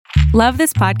Love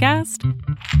this podcast?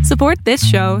 Support this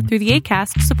show through the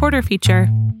Acast supporter feature.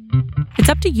 It's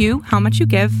up to you how much you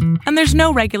give, and there's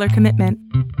no regular commitment.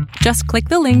 Just click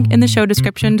the link in the show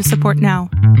description to support now.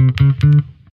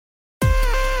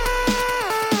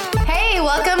 Hey,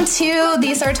 welcome to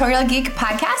the Sartorial Geek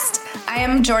podcast. I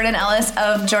am Jordan Ellis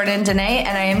of Jordan Dene,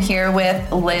 and I am here with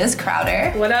Liz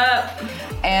Crowder. What up?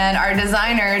 And our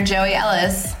designer, Joey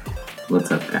Ellis.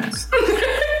 What's up, guys?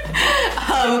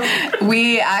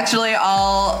 We actually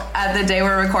all, at the day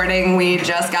we're recording, we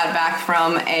just got back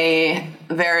from a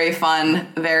very fun,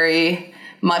 very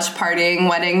much partying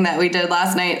wedding that we did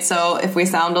last night. So if we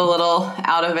sound a little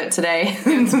out of it today,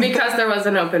 it's because there was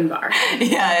an open bar.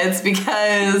 Yeah, it's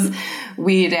because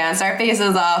we danced our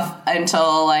faces off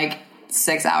until like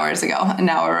 6 hours ago, and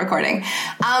now we're recording.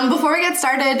 Before we get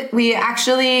started, we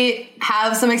actually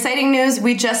have some exciting news.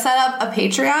 We just set up a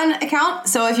Patreon account.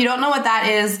 So if you don't know what that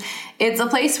is, it's a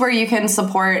place where you can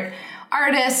support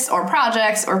artists or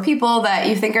projects or people that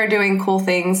you think are doing cool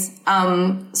things.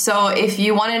 So if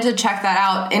you wanted to check that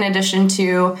out, in addition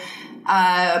to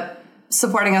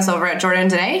supporting us over at Jordan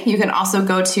Dene, you can also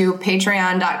go to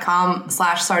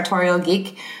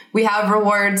patreon.com/sartorialgeek. We have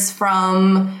rewards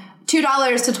from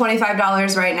 $2 to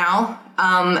 $25 right now.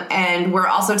 And we're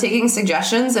also taking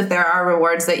suggestions. If there are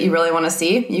rewards that you really want to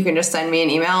see, you can just send me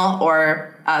an email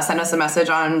or send us a message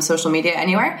on social media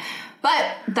anywhere. But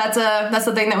that's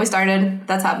the thing that we started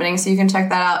that's happening. So you can check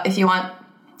that out if you want.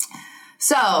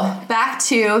 So back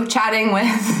to chatting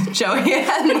with Joey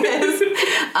and Liz.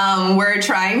 We're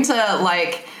trying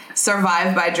to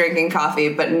survive by drinking coffee,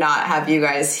 but not have you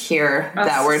guys hear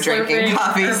that we're drinking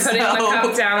coffee. Or putting the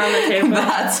cup down on the table.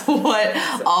 That's what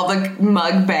all the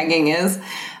mug banging is.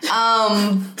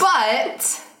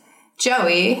 But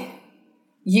Joey,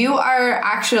 you are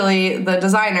actually the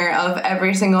designer of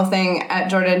every single thing at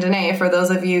Jordan Dene. For those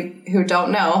of you who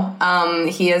don't know,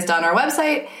 he has done our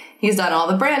website. He's done all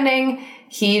the branding.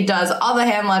 He does all the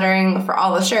hand lettering for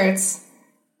all the shirts.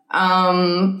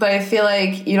 But I feel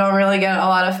like you don't really get a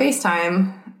lot of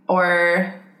FaceTime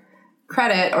or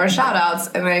credit or shout outs,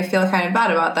 and I feel kind of bad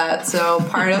about that. So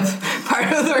part of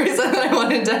the reason that I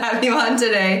wanted to have you on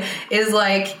today is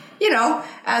as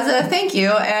a thank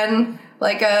you and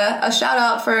a shout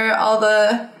out for all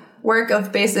the work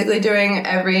of basically doing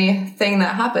everything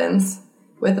that happens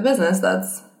with the business.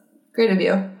 That's great of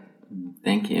you.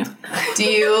 Thank you. Do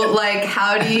you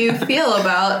how do you feel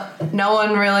about no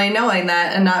one really knowing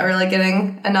that and not really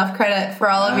getting enough credit for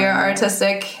all of your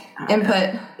artistic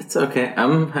input? It's okay.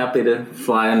 I'm happy to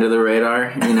fly under the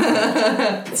radar.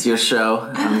 It's your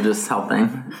show. I'm just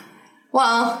helping.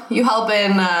 Well, you help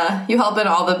in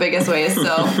all the biggest ways,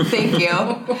 so thank you.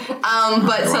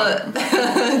 But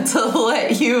to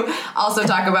let you also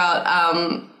talk about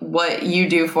what you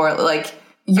do for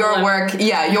your work.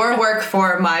 Yeah, your work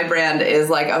for my brand is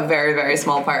a very, very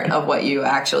small part of what you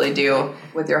actually do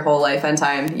with your whole life and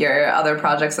time. Your other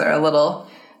projects are a little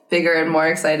bigger and more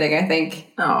exciting, I think.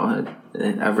 Oh,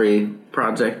 every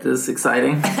project is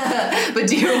exciting. But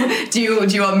do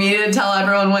you want me to tell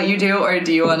everyone what you do, or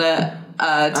do you want to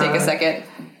take a second?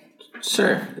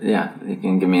 Sure. Yeah, you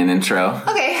can give me an intro.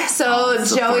 Okay, so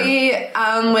Joey,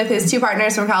 with his two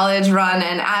partners from college, run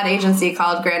an ad agency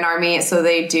called Grand Army. So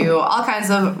they do all kinds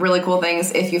of really cool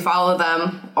things. If you follow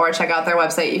them or check out their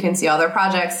website, you can see all their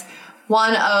projects.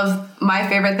 One of my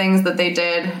favorite things that they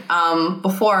did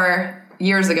before,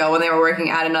 years ago, when they were working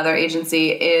at another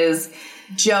agency, is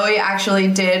Joey actually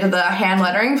did the hand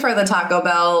lettering for the Taco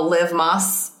Bell Live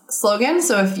Moss slogan.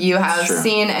 So if you have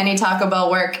seen any Taco Bell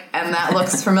work and that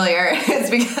looks familiar, it's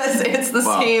because it's the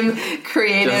same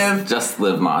creative. Just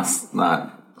Live Moss,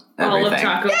 not everything. All of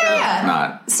Taco Bell.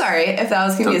 Yeah. Sorry if that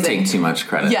was confusing. Don't take too much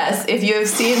credit. Yes, if you have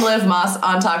seen Live Moss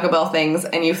on Taco Bell things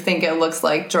and you think it looks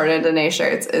like Jordan Dene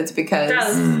shirts, it's because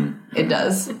it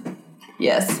does.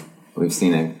 Yes. We've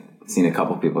seen a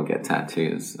couple people get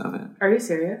tattoos of it. Are you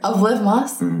serious? Of Live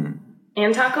Moss? Mm-hmm.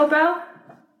 And Taco Bell?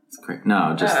 It's great.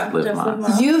 No, just Live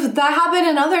Moss. That happened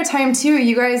another time too.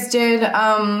 You guys did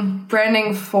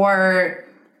branding for,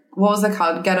 what was it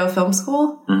called? Ghetto Film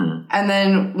School? Mm-hmm. And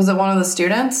then was it one of the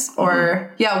students?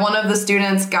 Or one of the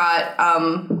students got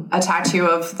a tattoo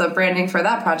of the branding for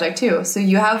that project too. So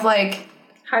you have high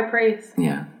praise.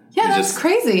 Yeah. Yeah, that's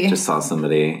crazy. Just saw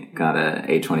somebody got a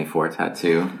A24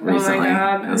 tattoo recently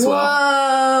as well.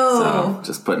 Whoa. So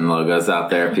just putting logos out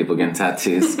there, people getting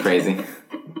tattoos, crazy.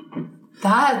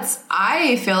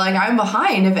 I feel like I'm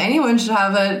behind. If anyone should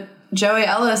have a Joey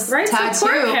Ellis tattoo.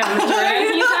 Support him,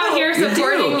 Jordan. He's out here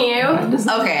supporting you.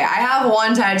 Okay, I have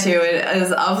one tattoo. It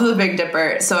is of the Big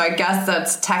Dipper, so I guess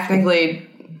that's technically,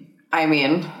 I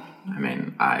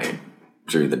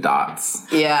drew the dots.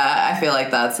 Yeah, I feel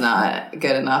like that's not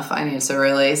good enough. I need to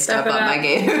really step up my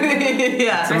game.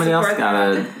 Yeah. Somebody else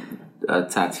got a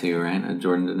tattoo, right? A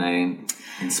Jordan Dene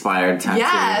inspired tattoo.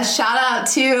 Yeah, shout out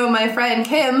to my friend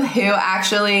Kim, who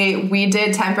actually, we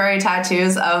did temporary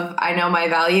tattoos of I Know My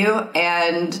Value,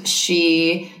 and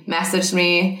she messaged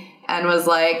me and was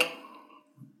like,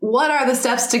 what are the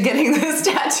steps to getting this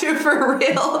tattoo for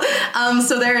real?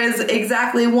 So there is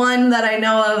exactly one that I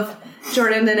know of,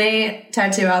 Jordan Dene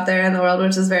tattoo out there in the world,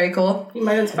 which is very cool. You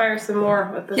might inspire some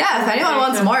more with this. Yeah, if anyone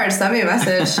wants more, just send me a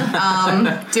message.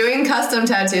 Doing custom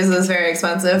tattoos is very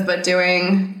expensive, but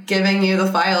giving you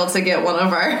the file to get one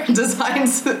of our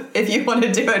designs, if you want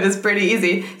to do it, is pretty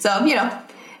easy. So,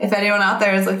 if anyone out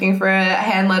there is looking for a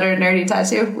hand-lettered nerdy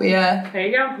tattoo, there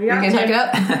you go. We can hook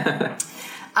it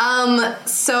up.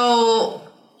 So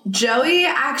Joey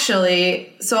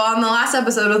actually, on the last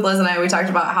episode with Liz and I, we talked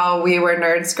about how we were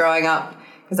nerds growing up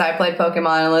because I played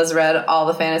Pokemon and Liz read all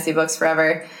the fantasy books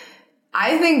forever.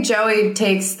 I think Joey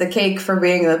takes the cake for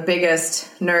being the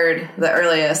biggest nerd, the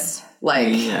earliest,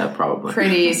 yeah, probably.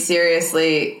 Pretty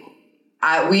seriously.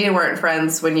 We weren't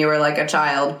friends when you were like a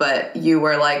child, but you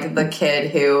were like the kid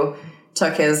who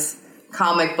took his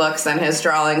comic books and his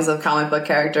drawings of comic book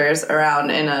characters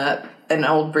around in an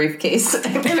old briefcase.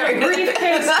 In a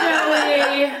briefcase,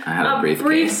 Joey. I had a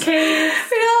briefcase.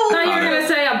 I thought you were going to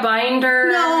say a binder.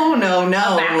 No,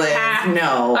 backpack. Liz.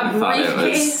 No. A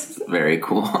briefcase. It was very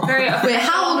cool. Wait,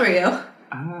 how old were you?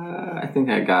 I think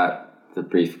I got the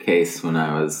briefcase when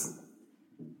I was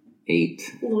 8.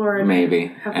 Lord.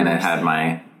 Maybe. And mercy. it had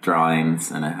my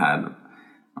drawings, and it had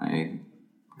my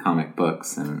comic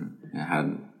books, and it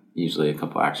had usually a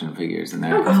couple action figures in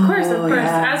there. Oh, of course.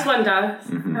 Yeah. As one does.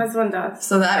 Mm-hmm. As one does.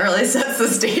 So that really sets the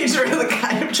stage for the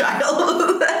kind of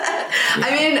child that... Yeah.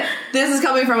 I mean, this is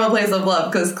coming from a place of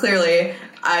love, because clearly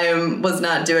I was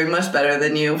not doing much better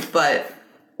than you, but...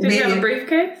 Did you have a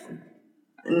briefcase?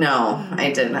 No,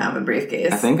 I didn't have a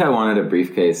briefcase. I think I wanted a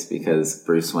briefcase because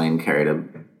Bruce Wayne carried a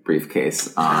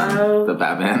briefcase on the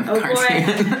Batman cartoon. Boy.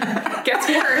 Gets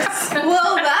worse.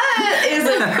 Well, that is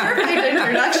a perfect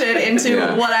introduction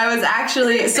into what I was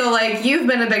actually... So, you've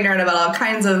been a big nerd about all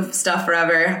kinds of stuff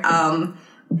forever,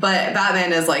 but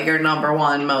Batman is, your number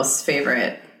one most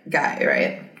favorite guy,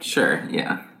 right? Sure,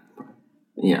 yeah.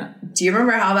 Yeah. Do you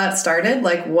remember how that started?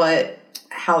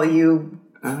 How you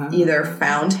either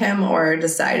found him or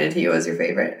decided he was your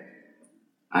favorite?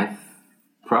 I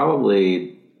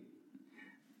probably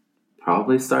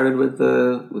started with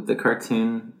the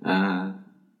cartoon,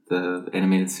 the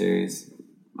animated series,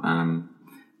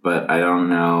 but I don't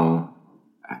know.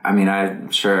 I mean, I'm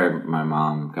sure my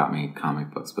mom got me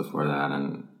comic books before that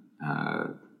and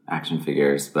action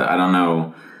figures, but I don't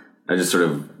know. I just sort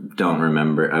of don't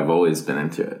remember. I've always been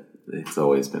into it. It's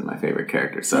always been my favorite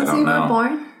character, so I don't know. Since you were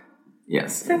born?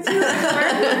 Yes. Since you were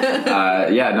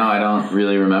born? Yeah, no, I don't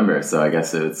really remember. So I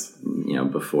guess it's,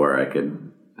 before I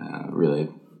could really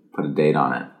put a date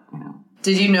on it.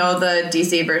 Did you know the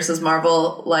DC versus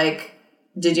Marvel,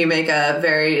 did you make a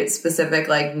very specific,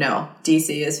 no,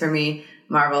 DC is for me,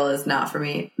 Marvel is not for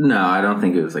me? No, I don't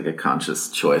think it was a conscious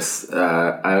choice.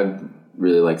 I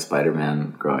really liked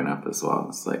Spider-Man growing up as well.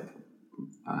 It's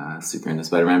super into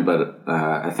Spider-Man, but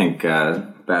I think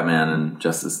Batman and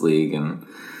Justice League and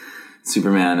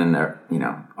Superman and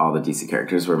all the DC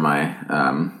characters were my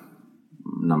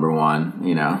number one.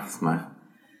 It's my.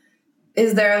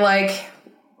 Is there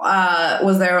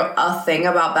was there a thing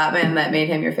about Batman that made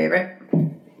him your favorite?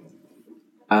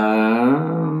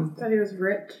 Thought he was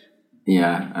rich.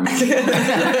 Yeah, I mean,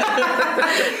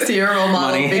 so you're a role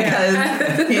model money.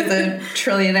 Because he's a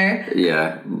trillionaire.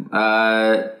 Yeah.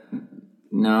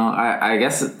 No, I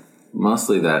guess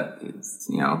mostly that it's,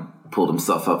 pulled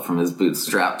himself up from his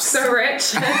bootstraps. So rich.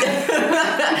 So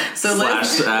Liz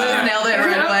Slash, nailed it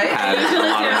right away. Had a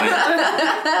lot of money.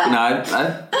 No,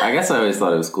 I guess I always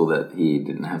thought it was cool that he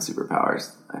didn't have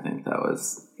superpowers. I think that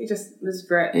was... He just was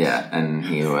rich. Yeah, and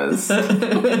he was,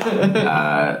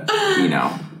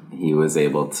 he was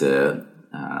able to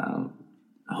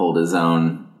hold his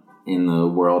own in the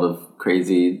world of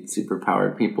crazy,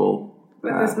 superpowered people.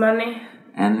 With his money.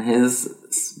 And his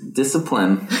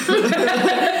discipline to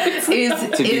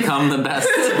become the best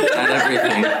at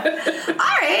everything.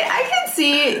 All right, I can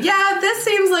see. Yeah, this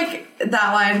seems like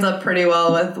that lines up pretty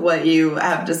well with what you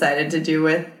have decided to do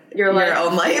with your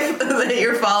own life. That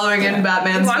you're following in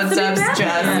Batman's footsteps.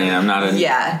 I mean, I'm not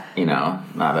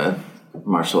not a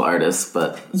martial artist,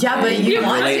 but but you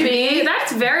want to be.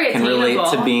 That's very can attainable.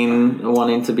 relate to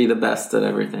wanting to be the best at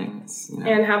everything.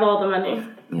 And have all the money.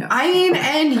 Yeah. I mean,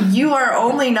 and you are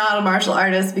only not a martial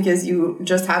artist because you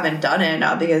just haven't done it,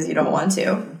 not because you don't want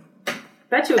to.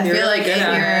 Bet you would I be feel really like good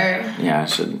at it. Yeah, I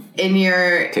should in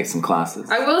your take some classes.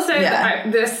 I will say Yeah.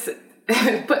 that this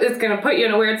it's going to put you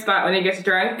in a weird spot when he gets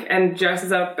drunk and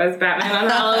dresses up as Batman on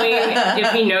Halloween.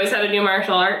 If he knows how to do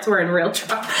martial arts, we're in real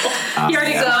trouble. He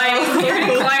already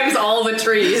climbs all the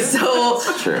trees. So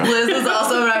True. Liz is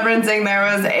also referencing there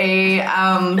was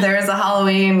a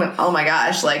Halloween, oh my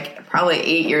gosh, like probably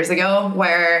 8 years ago,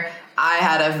 where I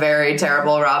had a very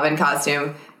terrible Robin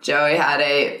costume. Joey had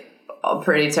a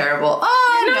pretty terrible.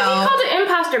 He called it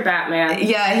Imposter Batman.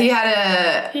 Yeah, he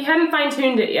hadn't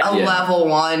fine-tuned it yet. level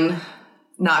 1,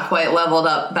 not quite leveled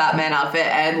up Batman outfit,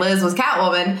 and Liz was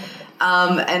Catwoman.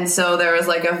 And so there was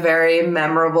like a very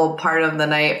memorable part of the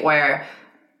night where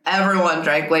everyone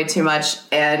drank way too much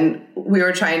and we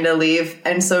were trying to leave.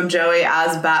 And so Joey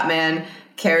as Batman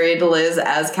carried Liz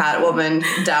as Catwoman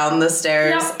down the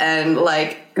stairs and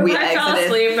like we I fell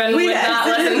asleep and would not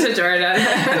listen to Jordan. We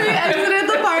exited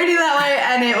the party that way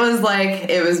and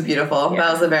it was beautiful. Yeah,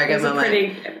 that was a very good moment. It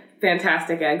was a pretty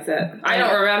fantastic exit. I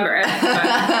don't remember it, but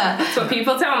that's what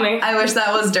people tell me. I wish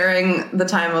that was during the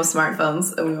time of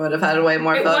smartphones and we would have had way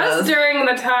more photos. It was during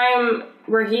the time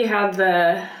where he had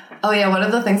the... Oh yeah, what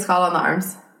are the things called on the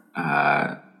arms?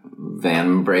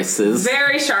 Van braces.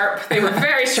 Very sharp. They were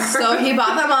very sharp. So he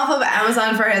bought them off of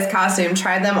Amazon for his costume,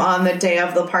 tried them on the day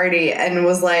of the party, and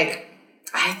was like,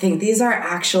 I think these are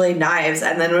actually knives,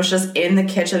 and then was just in the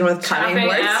kitchen with cutting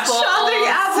boards, chopping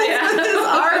apples with his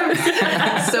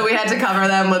arms. So we had to cover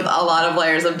them with a lot of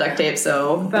layers of duct tape,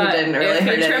 so we didn't really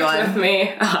hurt anyone. If he tripped with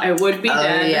me, I would be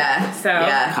dead. Yeah. So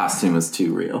yeah. Costume was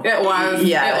too real. It was.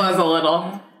 Yeah. It was a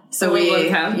little. So we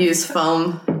use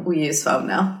foam. We use foam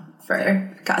now for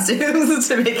costumes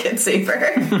to make it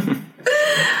safer.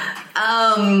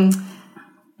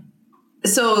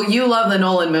 So you love the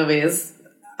Nolan movies,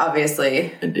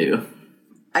 obviously. I do.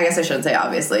 I guess I shouldn't say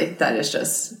obviously. That is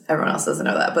just, everyone else doesn't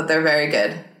know that, but they're very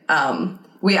good.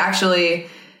 We actually,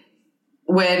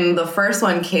 when the first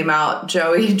one came out,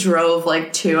 Joey drove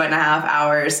like 2.5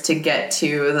 hours to get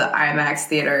to the IMAX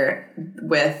theater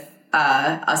with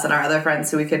us and our other friends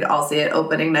so we could all see it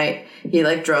opening night. He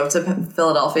like drove to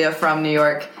Philadelphia from New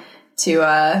York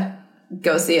to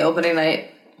go see opening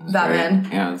night Batman.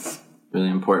 Great. Yeah, it was really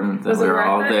important that we were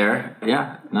all there.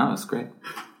 Yeah, no, it was great.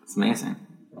 It's amazing.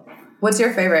 What's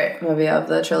your favorite movie of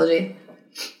the trilogy?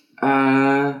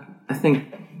 I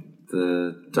think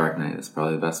The Dark Knight is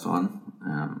probably the best one.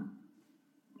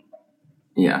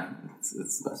 Yeah, it's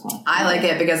the best one. I like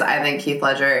it because I think Heath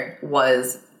Ledger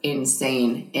was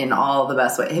insane in all the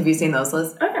best ways. Have you seen those,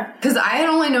 Liz? Okay. Because I had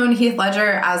only known Heath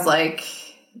Ledger as like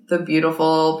the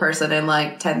beautiful person in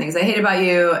like 10 Things I Hate About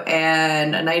You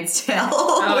and A Knight's Tale,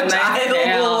 which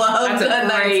I loved. A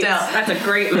Knight's Tale. That's a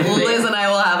great movie. Liz and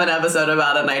I will have an episode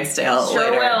about A Knight's Tale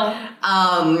later.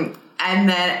 Will. And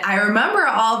then I remember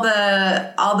all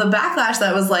the backlash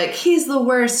that was like, he's the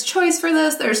worst choice for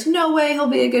this. There's no way he'll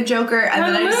be a good Joker. And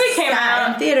when then the movie came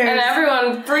out in theaters, and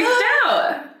everyone freaked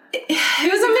out. It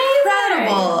was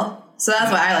incredible. So that's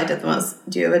why I liked it the most.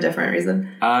 Do you have a different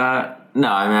reason? No,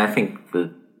 I mean,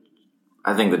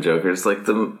 I think the Joker is like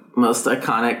the most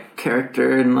iconic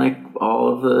character in like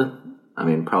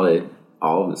probably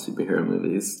all of the superhero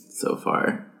movies so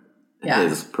far. Yeah.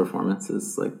 His performance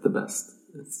is like the best.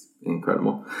 It's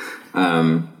incredible.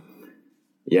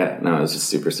 Yeah, no, it was just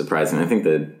super surprising. I think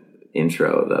the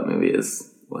intro of that movie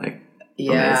is like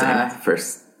amazing. The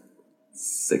first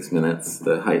 6 minutes,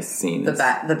 the heist scene is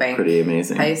the bank pretty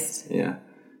amazing. Heist. Yeah.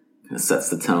 Kind of sets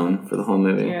the tone for the whole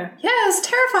movie. Yeah. Yeah, it was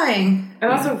terrifying.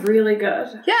 And also really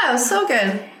good. Yeah, it was so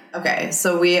good. Okay,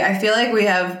 so I feel like we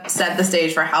have set the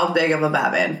stage for how big of a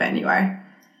Batman fan you are.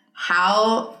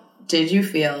 How did you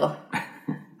feel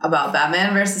about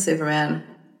Batman versus Superman?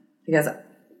 Because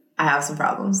I have some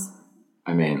problems.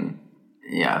 I mean,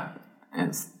 yeah,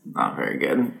 it's not very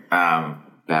good.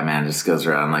 Batman just goes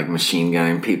around like machine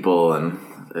gunning people, and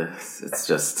it's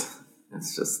just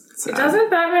sad. Doesn't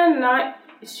Batman not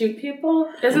shoot people?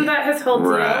 Isn't that his whole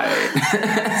deal?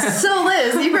 Right. So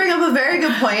Liz, you bring up a very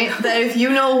good point that if you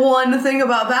know one thing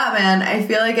about Batman, I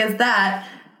feel like it's that.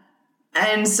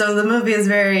 And so the movie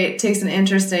takes an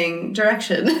interesting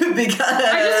direction because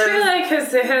I just feel like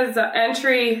his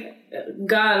entry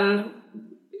gun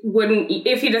wouldn't,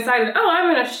 if he decided,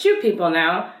 I'm going to shoot people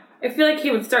now, I feel like he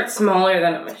would start smaller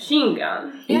than a machine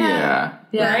gun. Yeah.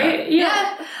 Right?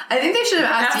 Yeah. I think they should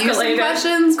have asked you some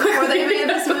questions before they made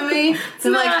this movie.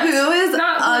 And like, who is a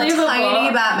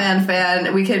tiny Batman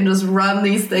fan? We can just run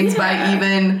these things by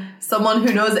even someone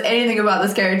who knows anything about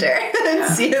this character and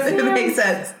see if it makes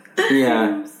sense.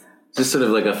 Yeah. Just sort of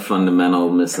like a fundamental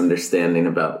misunderstanding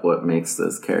about what makes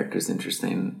those characters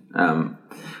interesting.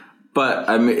 But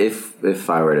I mean, if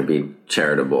I were to be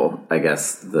charitable, I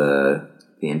guess the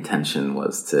intention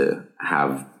was to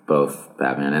have both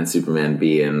Batman and Superman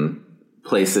be in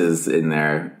places in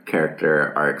their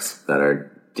character arcs that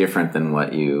are different than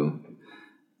what you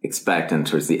expect, and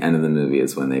towards the end of the movie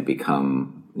is when they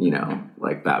become,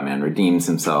 like Batman redeems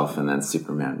himself and then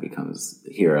Superman becomes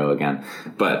the hero again.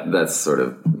 But that's sort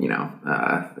of,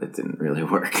 it didn't really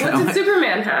work. What did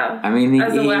Superman have? I mean,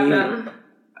 as a weapon?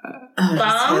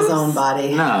 Just his own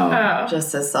body. No.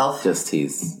 Just himself. Just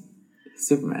he's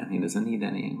Superman. He doesn't need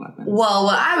any weapons. Well,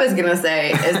 what I was going to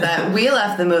say is that we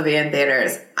left the movie in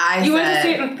theaters. You went to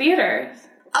see it in theaters?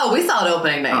 Oh, we saw it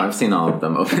opening night. Oh, I've seen all of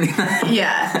them opening night.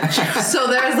 Yeah. So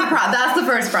there's that's the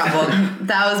first problem.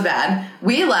 That was bad.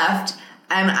 We left,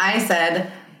 and I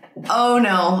said, oh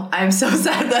no, I'm so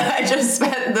sad that I just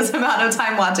spent this amount of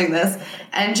time watching this.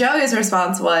 And Joey's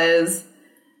response was,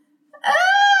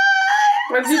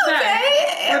 What'd you say?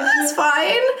 okay, it was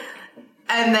fine.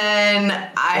 And then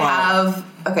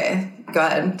okay, go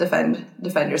ahead, defend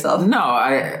yourself. No,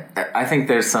 I think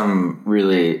there's some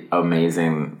really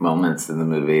amazing moments in the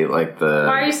movie, like the.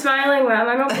 Why are you smiling, man?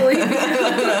 I don't believe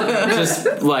it.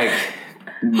 Just like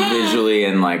visually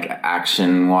and like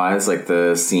action wise, like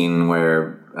the scene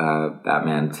where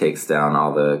Batman takes down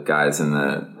all the guys in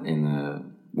the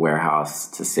warehouse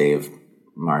to save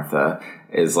Martha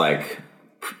is like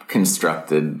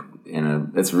constructed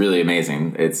it's really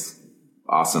amazing. It's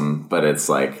awesome, but it's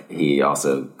like he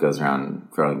also goes around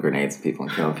throwing grenades at people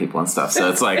and killing people and stuff. So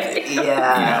it's like,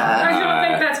 yeah. I don't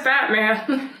think that's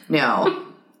Batman. No.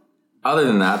 Other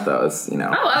than that, though, it's Oh,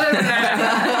 other than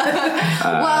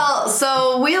that. Well,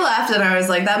 so we left, and I was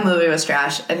like, that movie was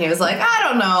trash. And he was like, I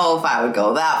don't know if I would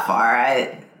go that far.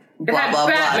 Blah, had blah,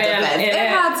 blah. Batman in It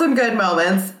had some good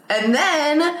moments. And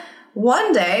then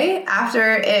one day,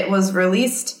 after it was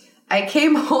released, I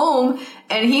came home,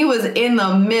 and he was in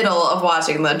the middle of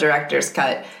watching the director's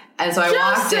cut. And so I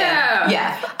walked in.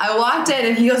 Yeah. I walked in,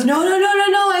 and he goes, no,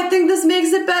 I think this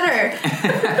makes it better.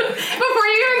 Before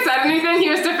you even said anything, he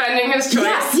was defending his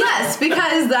choice. Yes,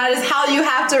 because that is how you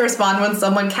have to respond when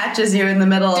someone catches you in the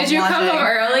middle of watching. Did you come home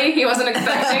early? He wasn't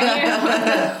expecting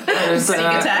you? Sneak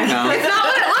attack. No. It's not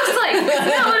what it looks like.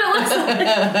 It's not what it looks like.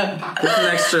 There's an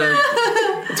extra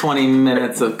 20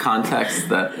 minutes of context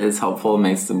that is helpful,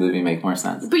 makes the movie make more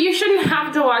sense. But you shouldn't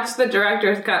have to watch the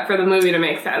director's cut for the movie to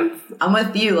make sense. I'm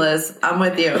with you, Liz. I'm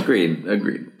with you.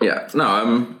 Agreed. Yeah.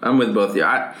 No, I'm with both of you.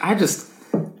 I just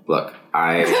look.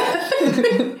 I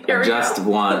just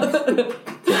want to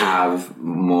have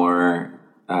more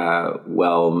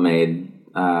well-made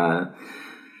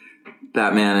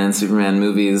Batman and Superman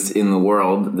movies in the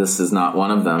world. This is not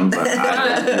one of them, but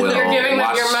I will. You're giving them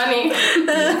watch. your money.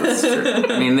 That's true.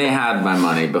 I mean, they had my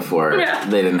money before. Yeah.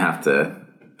 They didn't have to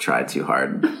try too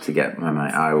hard to get my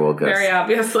money. I will go Very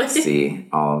obviously see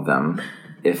all of them.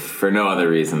 If for no other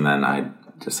reason, then I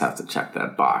just have to check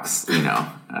that box,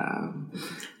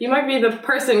 You might be the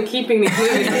person keeping these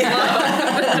movies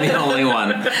afloat. the only one.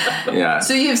 Yeah.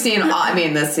 So you've seen all, I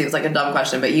mean, this seems like a dumb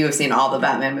question, but you have seen all the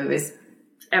Batman movies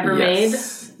ever made?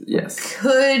 Yes.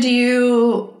 Could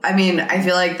you, I mean, I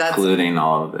feel like that's... Including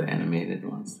all of the animated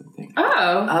ones, I think.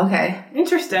 Oh. Okay.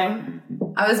 Interesting.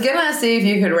 I was gonna see if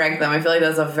you could rank them. I feel like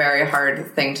that's a very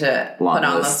hard thing to put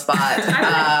on the spot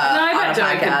I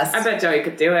bet Joey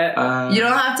could do it. You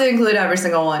don't have to include every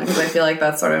single one, because I feel like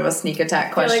that's sort of a sneak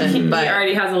attack question. He but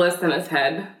already has a list in his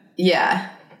head. Yeah.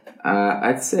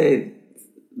 I'd say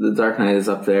The Dark Knight is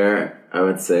up there. I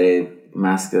would say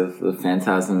Mask of the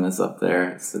Phantasm is up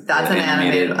there. That's an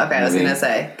animated. Okay, I was going to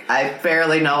say. I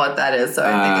barely know what that is, so I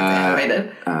think it's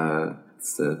animated.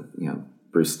 It's the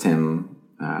Bruce Timm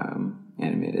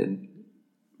animated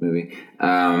movie.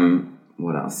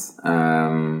 What else? I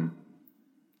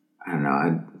don't know.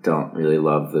 I don't really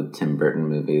love the Tim Burton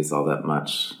movies all that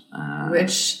much.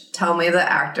 Which, tell me the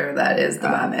actor that is the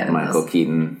Batman in Michael this.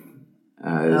 Keaton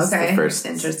is the first.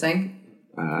 Interesting.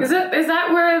 Is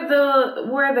that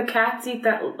where the cats eat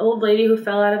that old lady who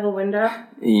fell out of a window?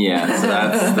 Yeah, so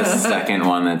that's the second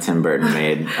one that Tim Burton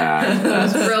made. That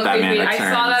was real Batman creepy. Returns.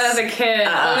 I saw that as a kid.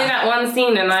 Only that one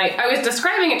scene, and I was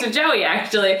describing it to Joey,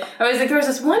 actually. I was like, there was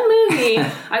this one movie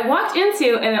I walked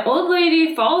into, and an old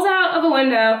lady falls out of a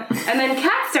window, and then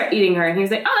cats start eating her, and he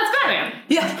was like, oh, that's Batman.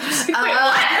 Yeah. Wait,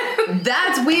 what?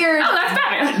 That's weird. Oh, that's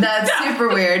Batman. That's super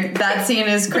weird. That scene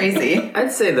is crazy.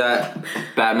 I'd say that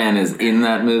Batman is in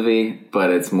that movie,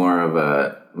 but it's more of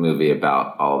a movie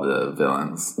about all the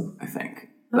villains, I think.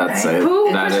 That's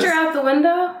Who pushed her out the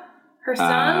window? Her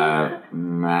son?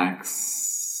 Max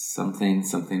something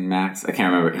Max. I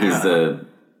can't remember. He's the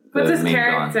What's his main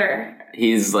character?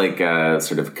 He's like a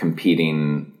sort of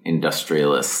competing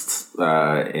industrialist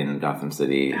in Gotham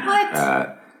City.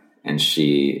 What? And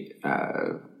she,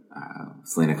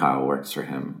 Selena Kyle, works for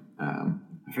him.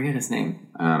 I forget his name.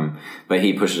 But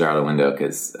he pushes her out of the window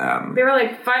because... they were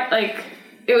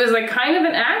it was like kind of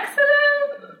an accident?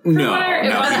 No, he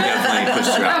definitely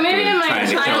pushed her out. Maybe in my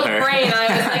child brain, I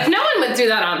was like, no one would do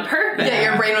that on purpose. Yeah,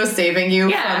 your brain was saving you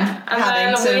from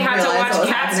having to we had to realize watch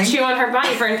cats happening. chew on her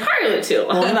body for entirely too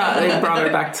long. Well, no, they brought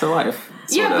her back to life.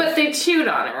 But they chewed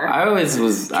on her. I always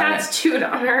was... Cats chewed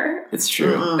on her. It's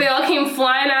true. Mm-mm. They all came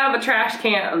flying out of the trash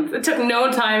cans. It took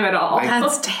no time at all.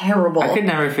 That's terrible. I could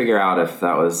never figure out if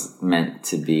that was meant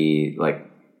to be,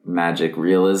 like, magic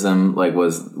realism. Like,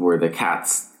 were the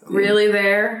cats... Really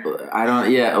there? I don't...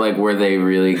 Yeah, like, were they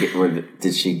really...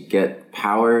 did she get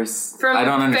powers? From I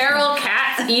don't understand. feral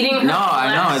cats eating her No,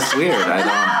 I know. It's weird.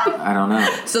 I don't know.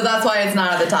 So that's why it's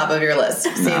not at the top of your list.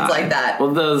 Scenes like that.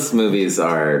 Well, those movies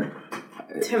are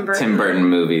Tim Burton,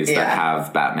 movies that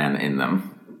have Batman in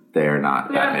them. They are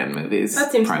not Batman movies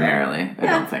that seems primarily. I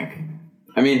don't think.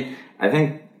 I mean, I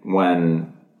think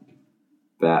when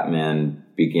Batman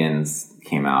Begins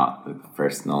came out, the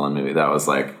first Nolan movie, that was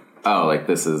like, oh, like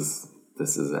this is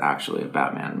actually a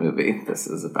Batman movie. This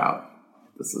is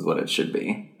what it should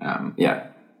be.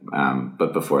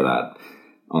 But before that,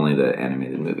 only the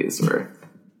animated movies were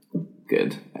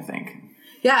good, I think.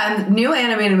 Yeah, and new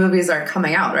animated movies are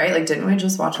coming out, right? Like, didn't we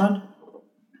just watch one?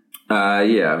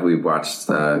 Yeah, we watched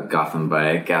Gotham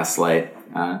by Gaslight.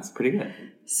 It's pretty good.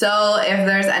 So if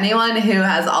there's anyone who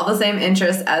has all the same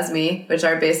interests as me, which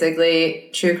are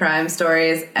basically true crime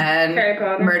stories and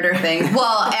murder things,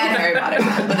 well, and Harry Potter,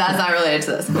 but that's not related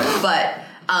to this. But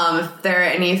if there are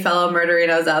any fellow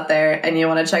murderinos out there and you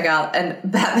want to check out a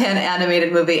Batman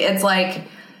animated movie, it's like,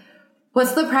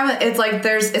 what's the premise? It's like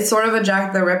it's sort of a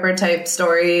Jack the Ripper type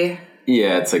story.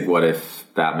 Yeah, it's like what if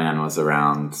Batman was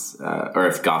around, or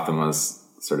if Gotham was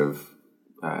sort of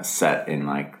set in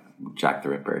like Jack the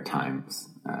Ripper times.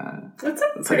 That's a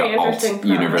it's pretty like an interesting alt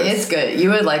universe. It's good. You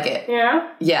would like it.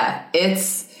 Yeah? Yeah.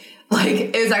 It's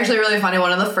actually really funny.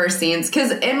 One of the first scenes,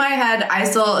 because in my head, I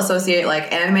still associate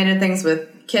like animated things with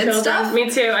kids stuff. Me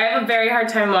too. I have a very hard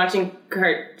time watching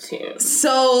cartoons.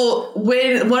 So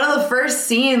when one of the first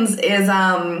scenes is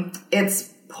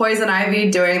it's Poison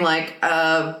Ivy doing like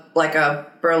a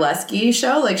burlesque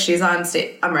show. Like she's on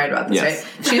stage. I'm right about this,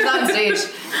 right? She's on stage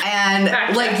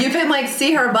and like you can like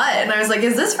see her butt. And I was like,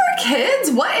 is this for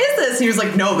kids? What is this? He was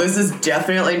like, no, this is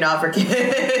definitely not for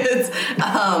kids.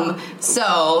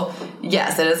 So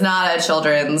yes, it is not a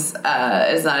children's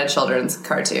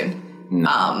cartoon.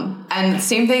 No. And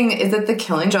same thing, is it The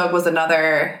Killing Joke was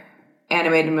another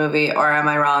animated movie, or am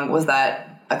I wrong? Was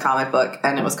that a comic book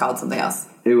and it was called something else?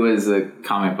 It was a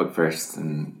comic book first,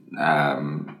 and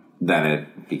then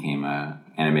it became a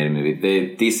animated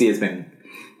movie. DC has been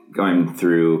going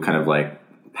through kind of like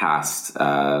past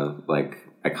like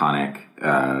iconic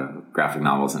graphic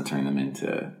novels and turning them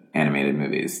into animated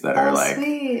movies that are like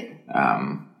sweet.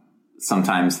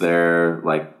 Sometimes they're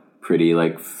like pretty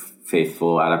like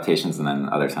faithful adaptations, and then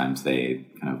other times they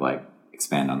kind of like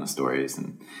expand on the stories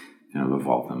and kind of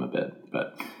evolve them a bit.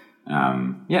 But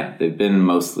yeah, they've been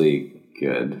mostly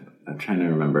good. I'm trying to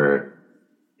remember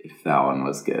if that one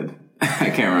was good. I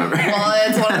can't remember. Well,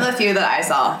 it's one of the few that I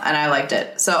saw and I liked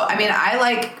it. So, I mean, I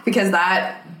like, because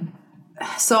that,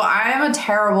 so I am a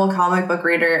terrible comic book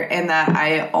reader in that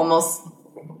I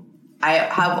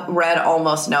have read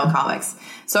almost no comics.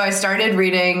 So I started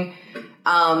reading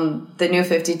the New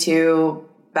 52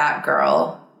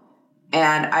 Batgirl,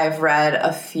 and I've read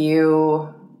a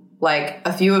few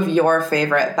of your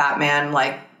favorite Batman,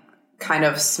 like kind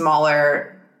of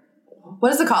smaller,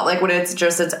 what is it called? Like when it's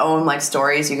just its own like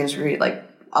stories, you can just read like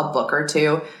a book or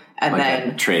two, and like then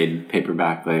a trade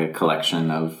paperback, like a collection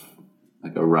of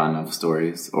like a run of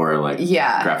stories, or like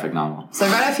graphic novel. So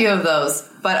I've read a few of those,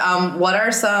 but what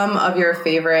are some of your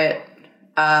favorite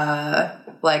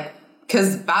like,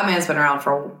 because Batman's been around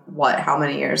for what? How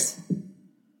many years?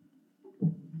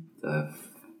 The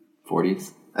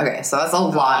 40s. Okay, so that's a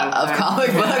lot of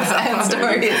comic books and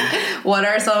stories. What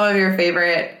are some of your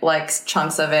favorite like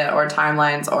chunks of it or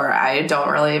timelines? Or I don't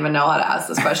really even know how to ask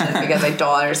this question because I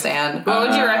don't understand. What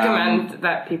would you recommend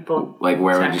that people like?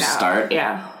 Where would you out? start?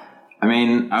 Yeah. I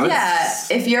mean, I would. Yeah,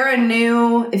 if you're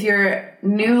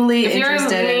newly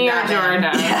interested in Batman,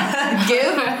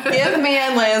 Jordan, give me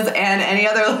and Liz and any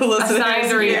other listeners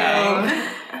assigned reading.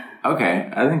 Okay,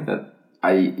 I think that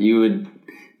you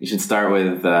should start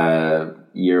with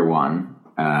year one.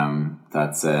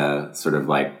 That's sort of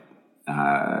like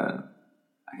I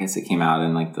guess it came out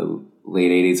in like the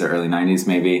late 80s or early 90s,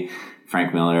 maybe,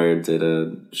 Frank Miller did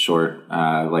a short,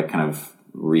 like kind of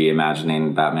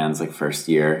reimagining Batman's like first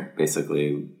year,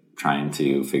 basically trying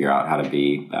to figure out how to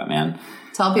be Batman.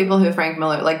 Tell people who Frank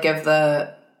Miller, like give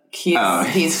the,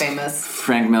 he's famous.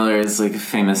 Frank Miller is like a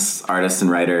famous artist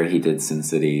and writer. He did Sin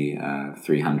City,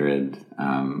 300,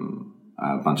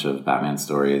 a bunch of Batman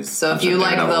stories. So if you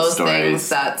like those things,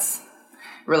 that's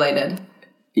related.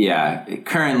 Yeah,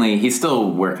 currently he's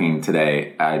still working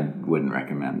today. I wouldn't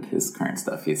recommend his current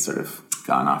stuff. He's sort of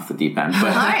gone off the deep end. But,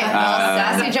 all right,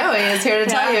 well, Sassy Joey is here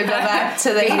to tell you, go back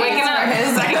to the 80s for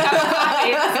his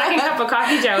second cup of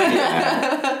coffee, Joey.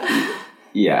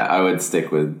 Yeah, I would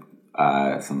stick with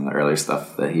some of the earlier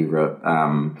stuff that he wrote.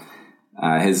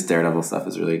 His Daredevil stuff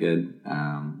is really good.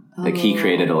 Like he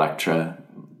created Elektra.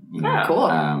 You know, cool.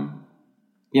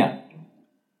 Yeah.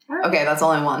 Okay, that's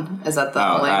only one. Is that the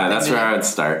only? That's where I would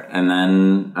start, and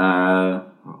then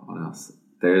what else?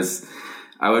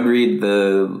 I would read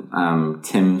the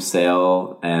Tim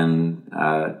Sale and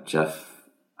Jeff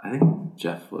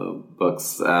Loeb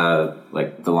books,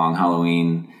 like The Long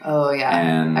Halloween. Oh yeah,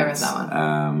 and I read that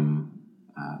one.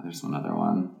 There's one other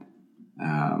one.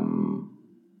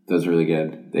 Those are really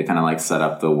good. They kind of like set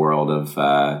up the world of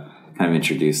kind of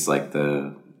introduce like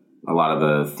a lot of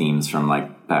the themes from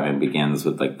like Batman Begins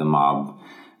with like the mob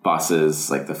bosses,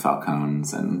 like the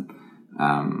Falcones, and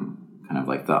kind of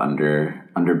like the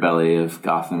underbelly of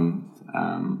Gotham.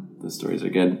 The stories are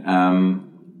good.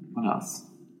 What else?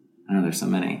 I know there's so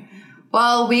many.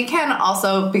 Well, we can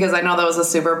also, because I know that was a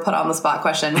super put on the spot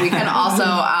question, we can also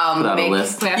make a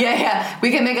list. Yeah.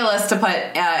 We can make a list to put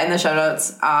in the show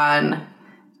notes on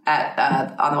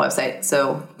the website,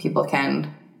 so people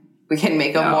we can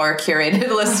make a more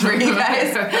curated list for you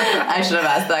guys. I should have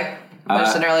asked that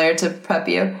question earlier to prep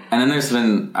you. And then there's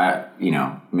been,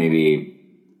 maybe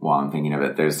while I'm thinking of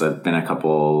it, there's been a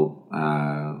couple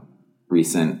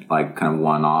recent, like, kind of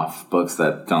one-off books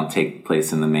that don't take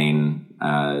place in the main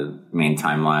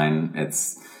timeline.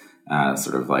 It's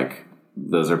sort of like,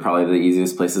 those are probably the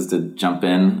easiest places to jump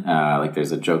in. Like,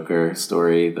 there's a Joker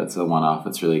story that's a one-off.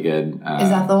 It's really good. Is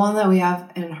that the one that we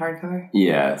have in hardcover?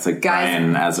 Yeah, it's like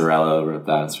Brian Azzarello wrote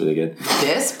that. It's really good.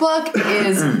 This book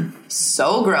is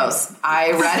so gross.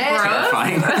 I read it.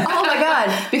 Terrifying. Oh my god!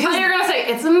 Because you're gonna say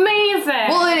it's amazing.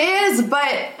 Well, it is,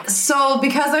 but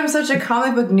because I'm such a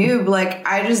comic book noob, like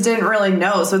I just didn't really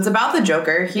know. So it's about the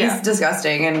Joker. He's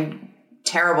disgusting and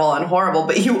terrible and horrible.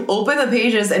 But you open the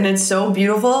pages and it's so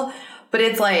beautiful. But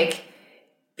it's like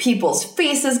people's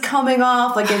faces coming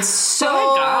off. Like it's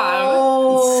so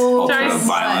violent.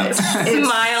 It's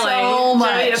smiling. So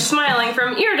much. Joey is smiling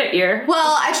from ear to ear.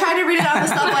 Well, I tried to read it on the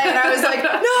subway and I was like, no,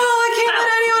 I can't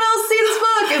let anyone else see this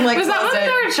book. And like, was that when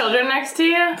there were children next to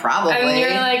you? Probably. And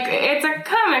you're like, it's a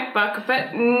comic book,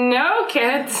 but no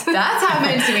kids. That's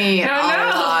happened to me a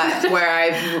lot, where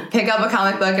I pick up a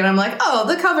comic book and I'm like, oh,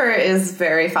 the cover is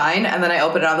very fine. And then I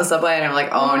open it on the subway and I'm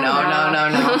like, oh, no.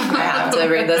 I have to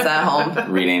read this at home.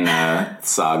 Reading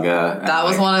Saga. That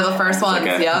was one of the first ones,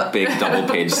 like a big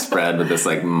double-page spread with this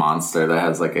like monster that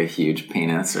has like a huge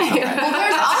penis or something. Well,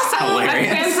 there's also hilarious.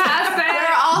 Fantastic. There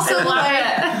are also like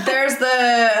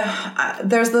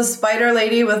there's the spider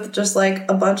lady with just like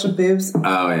a bunch of boobs.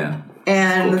 Oh yeah.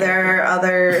 And there are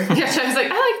other. Yeah, I was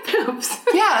like, I like boobs.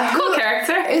 Yeah, cool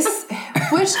character.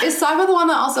 Which is Saga the one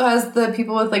that also has the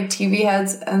people with like TV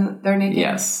heads and they're naked?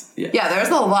 Yes. Yeah, there's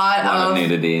a lot of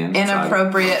nudity and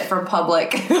inappropriate for public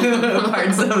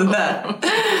parts of that.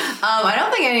 I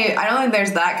don't think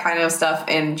there's that kind of stuff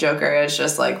in Joker. It's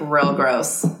just like real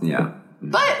gross. Yeah.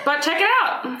 But check it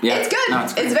out. Yeah, it's good. No,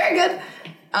 it's very good.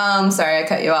 Sorry, I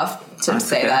cut you off to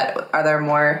say that. Are there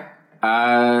more?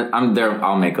 I'm there.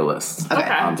 I'll make a list. Okay.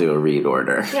 I'll do a read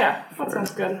order. Yeah, that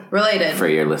sounds good. Related. For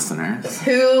your listeners.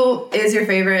 Who is your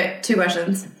favorite? 2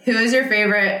 questions. Who is your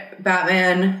favorite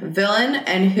Batman villain,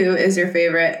 and who is your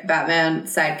favorite Batman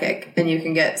sidekick? And you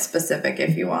can get specific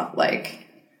if you want. Like,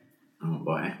 oh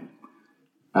boy.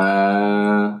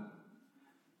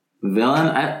 Villain.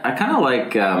 I kind of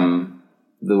like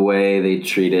the way they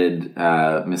treated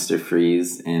Mr.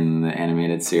 Freeze in the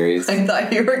animated series. I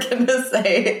thought you were going to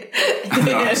say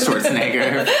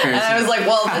Schwarzenegger. And I was like,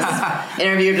 well, this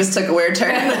interview just took a weird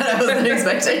turn that I wasn't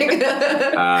expecting.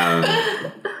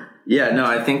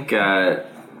 I think,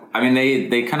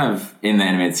 they kind of, in the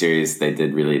animated series, they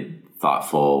did really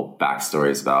thoughtful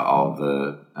backstories about all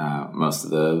the, most of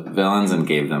the villains and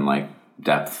gave them, like,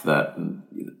 depth that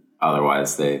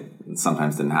otherwise they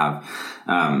sometimes didn't have.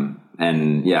 I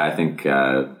think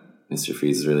Mr.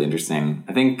 Freeze is really interesting.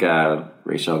 I think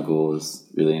Ra's al Ghul is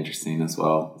really interesting as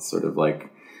well. It's sort of like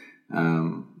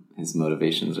his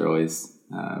motivations are always...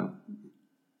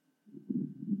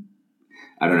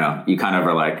 I don't know. You kind of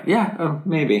are like,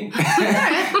 maybe.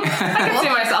 I can see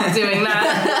myself doing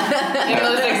that in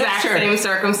those exact same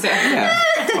circumstances. Yeah.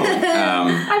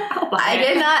 I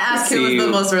did not ask who was the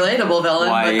most relatable villain,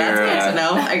 but that's good to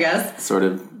know, I guess. Sort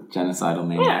of genocidal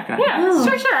maniac. Sure.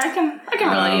 I can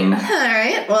relate. All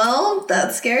right. Well,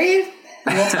 that's scary.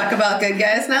 We'll talk about good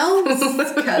guys now because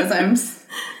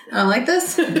I don't like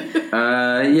this.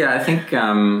 I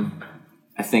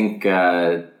think.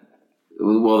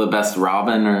 Well, the best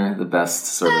Robin or the best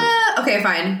sort of... Okay,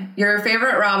 fine. Your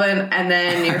favorite Robin and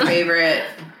then your favorite...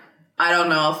 I don't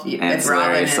know if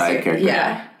Robin is... side character.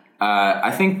 Yeah. I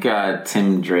think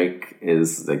Tim Drake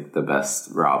is like the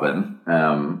best Robin.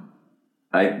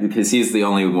 Because he's the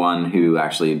only one who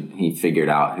actually... He figured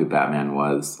out who Batman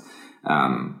was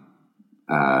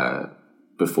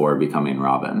before becoming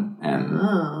Robin. And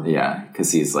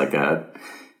because he's like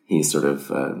he's sort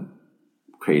of...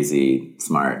 crazy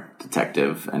smart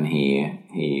detective, and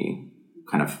he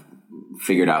kind of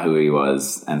figured out who he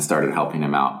was and started helping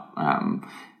him out,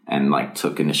 and like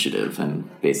took initiative and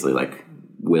basically like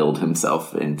willed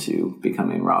himself into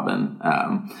becoming Robin.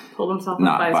 Pulled himself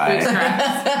up by his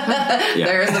bootstraps.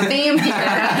 There's a theme here. So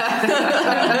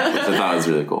I thought it was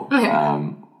really cool.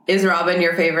 Is Robin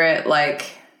your favorite? Like,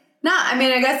 I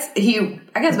mean, I guess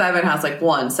Batman has like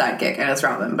one sidekick and it's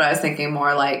Robin, but I was thinking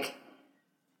more like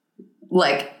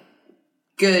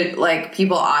good, like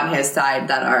people on his side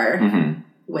that are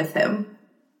with him.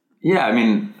 Yeah, I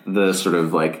mean, the sort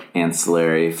of like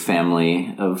ancillary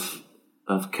family of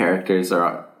characters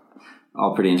are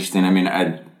all pretty interesting. I mean,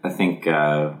 I think,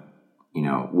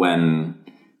 when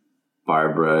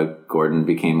Barbara Gordon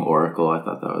became Oracle, I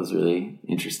thought that was really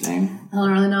interesting. I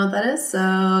don't really know what that is,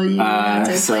 so you have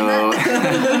to explain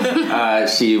that.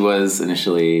 She was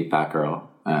initially Batgirl,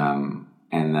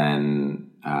 and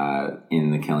then in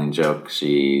The Killing Joke,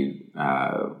 she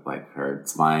her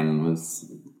spine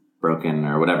was broken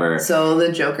or whatever. So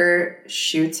the Joker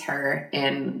shoots her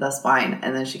in the spine,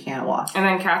 and then she can't walk. And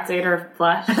then cats ate her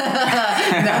flesh.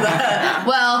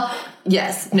 Well,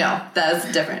 yes, no,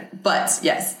 that's different, but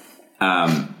yes.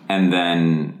 And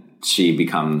then she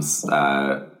becomes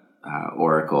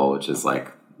Oracle, which is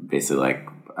like basically like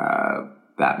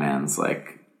Batman's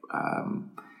like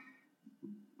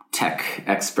tech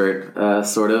expert,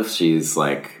 sort of. She's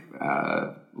like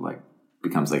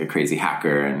becomes like a crazy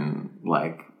hacker and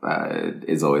like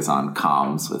is always on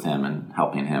comms with him and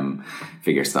helping him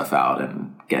figure stuff out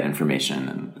and get information.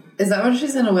 And is that when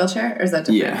she's in a wheelchair, or is that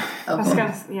different? Yeah. Oh, I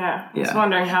was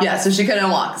wondering how. Yeah, so she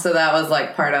couldn't walk, so that was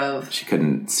like part of. She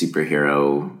couldn't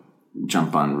superhero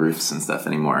jump on roofs and stuff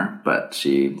anymore, but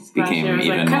she became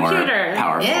even more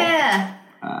powerful. Yeah.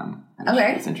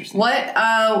 Okay. It's interesting.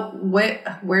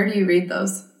 Where do you read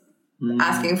those?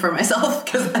 Asking for myself,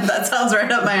 because that sounds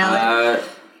right up my alley.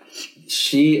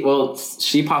 She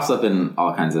pops up in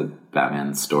all kinds of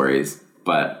Batman stories,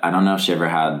 but I don't know if she ever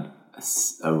had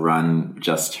a run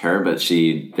just her, but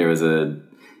there was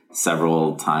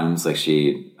several times like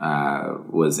she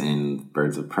was in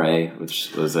Birds of Prey,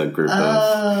 which was a group of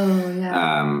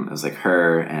it was like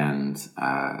her and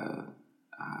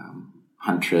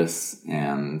Huntress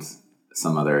and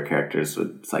some other characters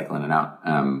would cycle in and out.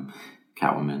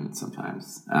 Catwoman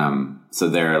sometimes. So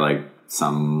there are like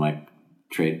some like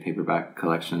trade paperback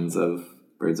collections of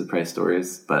Birds of Prey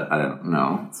stories, but I don't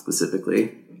know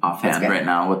specifically offhand right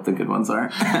now what the good ones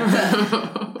are.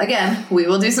 Again, we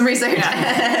will do some research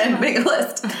and make a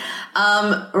list.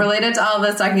 Related to all of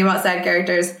this, talking about sad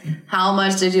characters, how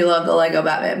much did you love the Lego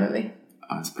Batman movie?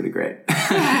 Oh, it's pretty great.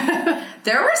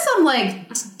 There were some like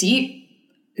deep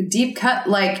cut,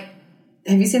 like,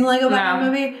 have you seen the Lego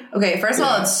Batman movie? Okay, first of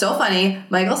all, it's so funny.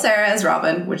 Michael Cera is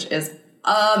Robin, which is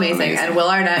amazing. And Will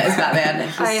Arnett is Batman.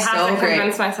 I have to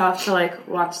convince myself to like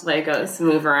watch Legos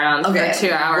move around for 2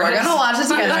 hours. We're gonna watch it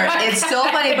together. It's so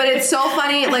funny, but it's so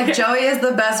funny. Like, Joey is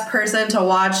the best person to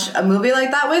watch a movie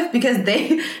like that with, because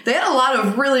they had a lot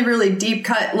of really, really deep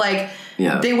cut, like,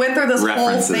 they went through this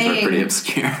whole thing. References were pretty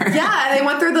obscure. Yeah, they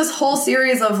went through this whole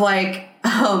series of like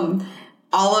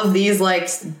all of these like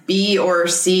B or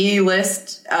C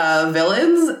list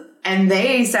villains, and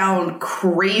they sound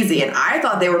crazy, and I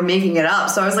thought they were making it up.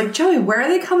 So I was like, Joey, where are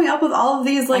they coming up with all of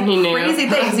these like crazy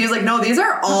things? He was like, no, these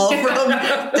are all from,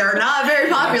 they're not very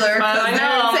popular because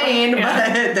they're insane,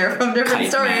 but they're from different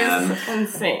stories.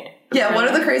 Insane. Yeah, what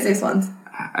are the craziest ones?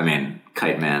 I mean,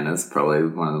 Kite Man is probably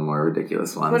one of the more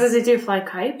ridiculous ones. What does he do, fly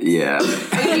kites? Yeah. Yes?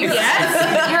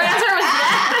 Your answer was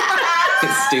yes?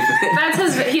 It's stupid.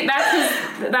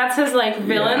 That's his like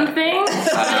villain thing. He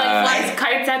like flies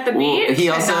kites at the beach. He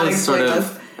also sort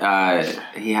of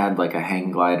he had like a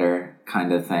hang glider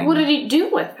kind of thing. What did he do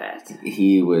with it?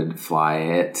 He would fly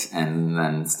it and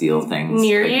then steal things.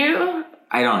 Near you?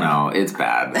 I don't know. It's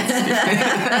bad.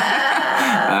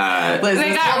 Liz, They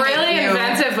this got will make really you-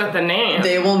 inventive with the name.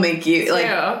 They will make you like.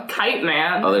 Ew, Kite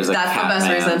Man. Oh, there's a That's the best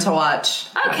Catman. reason to watch.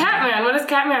 Oh, Catman. What does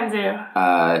Catman do?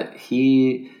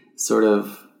 He sort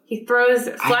of... He throws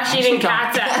flesh-eating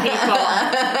cats at people.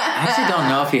 I actually don't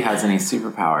know if he has any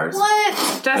superpowers. What?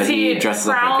 Does But he dresses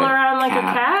up prowl around like a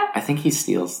cat? I think he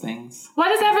steals things. Why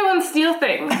does everyone steal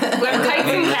things? With kites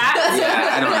and cats?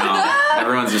 Yeah, I don't know.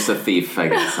 Everyone's just a thief, I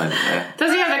guess.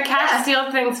 Does he have the cat steal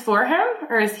things for him?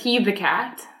 Or is he the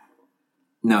cat?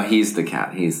 No, he's the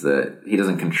cat. He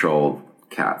doesn't control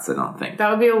cats, I don't think. That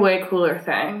would be a way cooler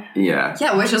thing. Yeah.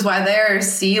 Yeah, which is why they're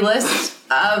C-list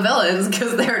villains,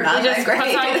 because they're not He just that great.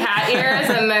 puts on cat ears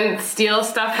and then steals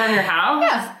stuff from your house?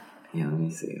 Yeah. Yeah, let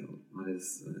me see. What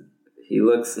is... He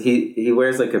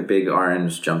wears like a big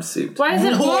orange jumpsuit. Why is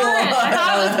it orange? I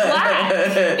thought it was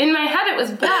black. In my head, it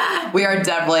was black. We are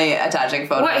definitely attaching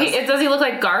photos. What? Does he look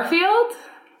like Garfield?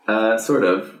 Sort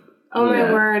of. Oh Yeah.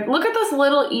 my word! Look at those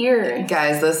little ears.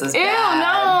 Guys, this is Ew! bad.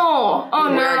 No! Oh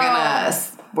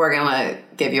We're gonna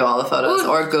give you all the photos Ooh,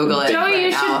 or Google it. Joey, right you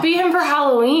now. should be him for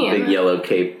Halloween. Big yellow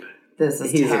cape. This is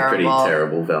He's terrible. a pretty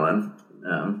terrible villain.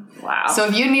 Wow. So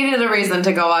if you needed a reason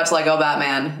to go watch Lego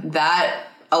Batman, that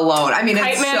alone, I mean,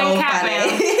 Kite it's Man so and Cat funny.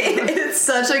 It's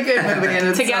such a good movie, and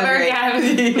it's Together so great.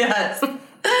 again. Yes.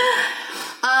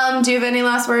 Do you have any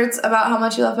last words about how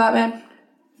much you love Batman?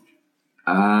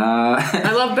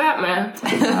 I love Batman.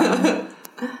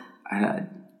 I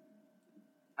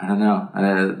don't know.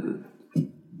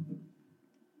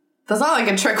 That's not like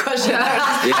a trick question.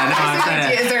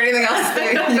 Is there anything else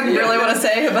that you really want to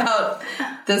say about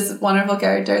this wonderful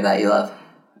character that you love?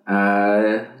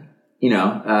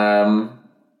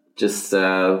 Just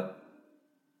hope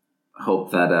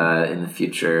that in the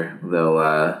future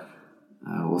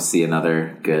we'll see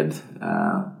another good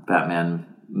Batman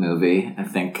movie. I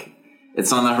think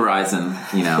it's on the horizon.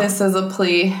 This is a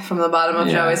plea from the bottom of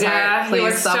Joey's heart. he Please,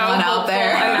 was someone so out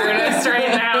there. and earnest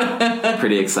right now.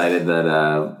 Pretty excited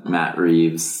that Matt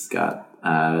Reeves got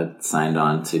signed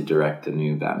on to direct a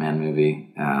new Batman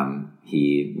movie.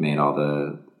 He made all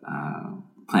the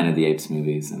Planet of the Apes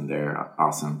movies, and they're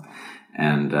awesome.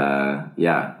 And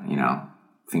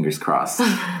fingers crossed.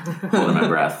 Holding my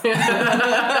breath.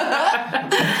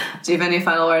 Do you have any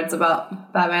final words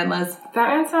about Batman, Liz?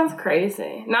 Batman sounds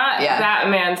crazy. Not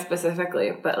Batman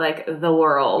specifically, but like the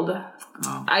world.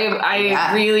 Oh.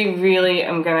 I really, really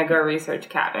am gonna go research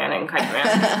Catman and Kite Man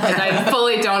because I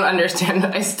fully don't understand.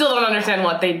 I still don't understand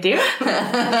what they do. So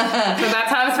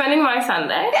that's how I'm spending my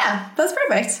Sunday. Yeah, that's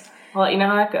perfect. I'll let you know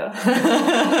how that goes.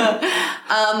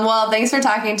 Well, thanks for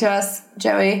talking to us,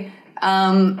 Joey.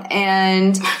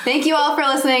 And thank you all for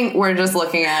listening. We're just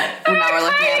looking at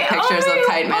pictures of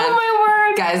Kite Man. Oh my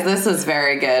word. Guys, this is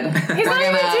very good. He's not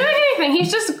even doing anything.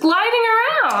 He's just gliding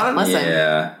around. Listen.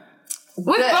 Yeah.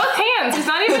 With both hands. He's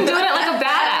not even doing it like a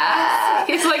badass.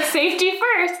 He's like safety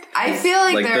first. I feel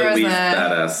like there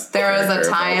was a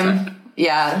time.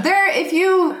 Yeah, if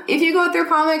you go through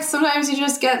comics, sometimes you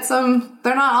just get some.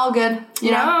 They're not all good.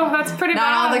 You know, that's pretty not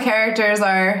bad. all the characters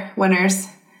are winners.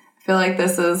 I feel like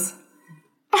this is.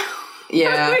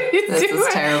 Yeah, this is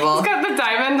terrible. He's got the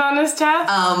diamond on his chest.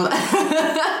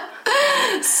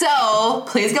 So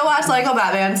please go watch Lego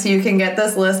Batman so you can get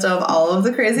this list of all of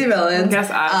the crazy villains. Yes,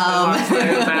 I watch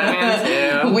Lego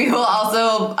Batman too. We will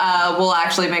also we'll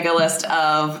actually make a list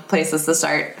of places to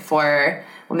start for.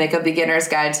 We'll make a beginner's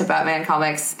guide to Batman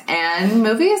comics and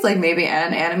movies, like maybe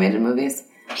and animated movies.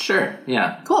 Sure.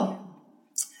 Yeah. Cool.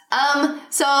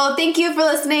 So thank you for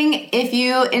listening. If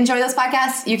you enjoy this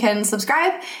podcast, you can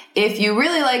subscribe. If you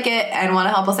really like it and want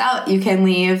to help us out, you can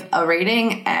leave a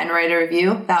rating and write a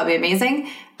review. That would be amazing.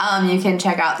 You can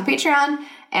check out the Patreon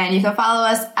and you can follow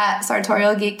us at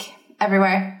Sartorial Geek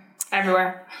everywhere.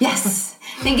 Everywhere. Yes.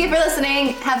 Thank you for listening.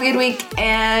 Have a good week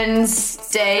and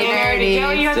stay nerdy.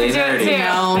 Joey, you have to do it too.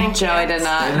 No, Joey did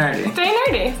not. Stay nerdy. Stay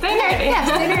nerdy. Stay nerdy. Yeah,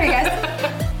 stay nerdy, guys.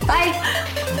 Bye.